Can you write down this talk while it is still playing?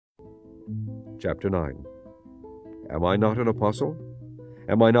Chapter 9. Am I not an apostle?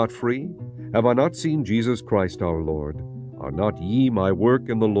 Am I not free? Have I not seen Jesus Christ our Lord? Are not ye my work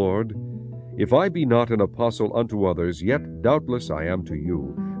in the Lord? If I be not an apostle unto others, yet doubtless I am to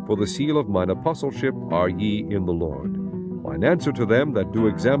you, for the seal of mine apostleship are ye in the Lord. Mine answer to them that do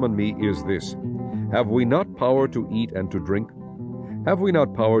examine me is this: Have we not power to eat and to drink? Have we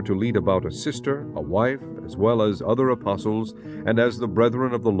not power to lead about a sister, a wife, as well as other apostles, and as the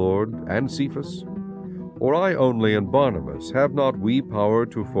brethren of the Lord, and Cephas? Or I only and Barnabas, have not we power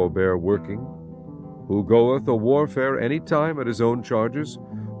to forbear working? Who goeth a warfare any time at his own charges?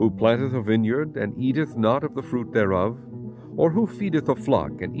 Who planteth a vineyard, and eateth not of the fruit thereof? Or who feedeth a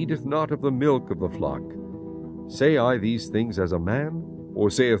flock, and eateth not of the milk of the flock? Say I these things as a man,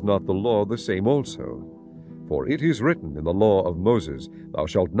 or saith not the law the same also? For it is written in the law of Moses, Thou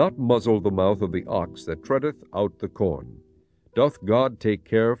shalt not muzzle the mouth of the ox that treadeth out the corn. Doth God take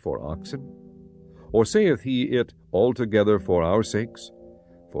care for oxen? Or saith he it altogether for our sakes?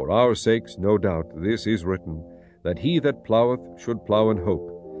 For our sakes, no doubt, this is written, that he that ploweth should plow in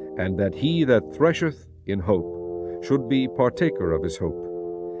hope, and that he that thresheth in hope should be partaker of his hope.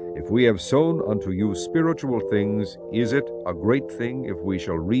 If we have sown unto you spiritual things, is it a great thing if we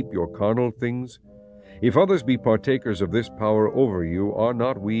shall reap your carnal things? If others be partakers of this power over you, are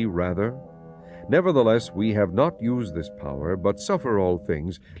not we rather? Nevertheless, we have not used this power, but suffer all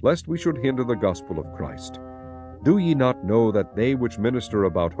things, lest we should hinder the gospel of Christ. Do ye not know that they which minister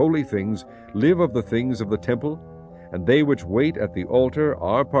about holy things live of the things of the temple? And they which wait at the altar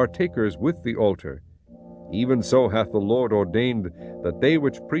are partakers with the altar. Even so hath the Lord ordained that they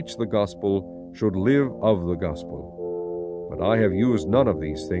which preach the gospel should live of the gospel. But I have used none of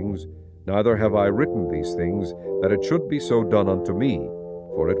these things, neither have I written these things, that it should be so done unto me.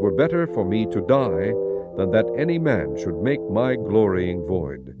 For it were better for me to die, than that any man should make my glorying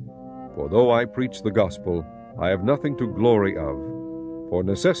void. For though I preach the gospel, I have nothing to glory of, for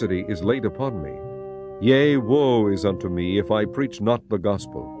necessity is laid upon me. Yea, woe is unto me if I preach not the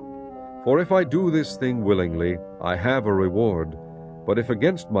gospel. For if I do this thing willingly, I have a reward, but if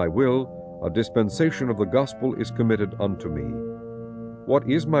against my will, a dispensation of the gospel is committed unto me. What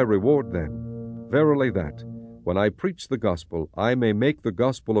is my reward then? Verily that, when I preach the gospel, I may make the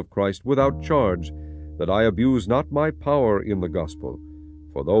gospel of Christ without charge, that I abuse not my power in the gospel.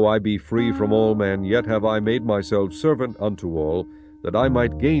 For though I be free from all men, yet have I made myself servant unto all, that I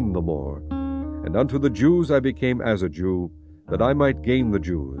might gain the more. And unto the Jews I became as a Jew, that I might gain the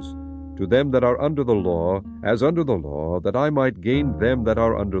Jews. To them that are under the law, as under the law, that I might gain them that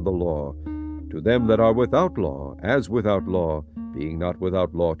are under the law. To them that are without law, as without law, being not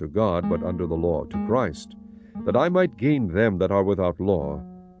without law to God, but under the law to Christ, that I might gain them that are without law.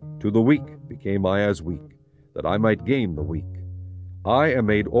 To the weak became I as weak, that I might gain the weak. I am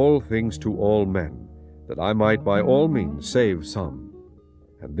made all things to all men, that I might by all means save some.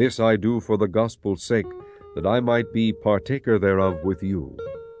 And this I do for the gospel's sake, that I might be partaker thereof with you.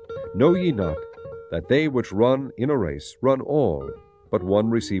 Know ye not that they which run in a race run all, but one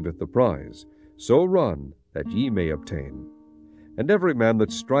receiveth the prize? So run, that ye may obtain. And every man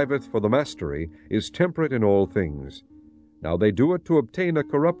that striveth for the mastery is temperate in all things. Now they do it to obtain a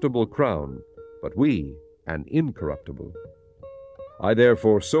corruptible crown, but we an incorruptible. I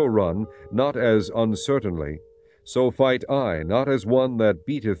therefore so run, not as uncertainly, so fight I, not as one that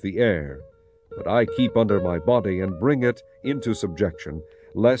beateth the air, but I keep under my body, and bring it into subjection,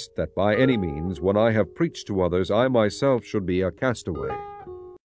 lest that by any means, when I have preached to others, I myself should be a castaway.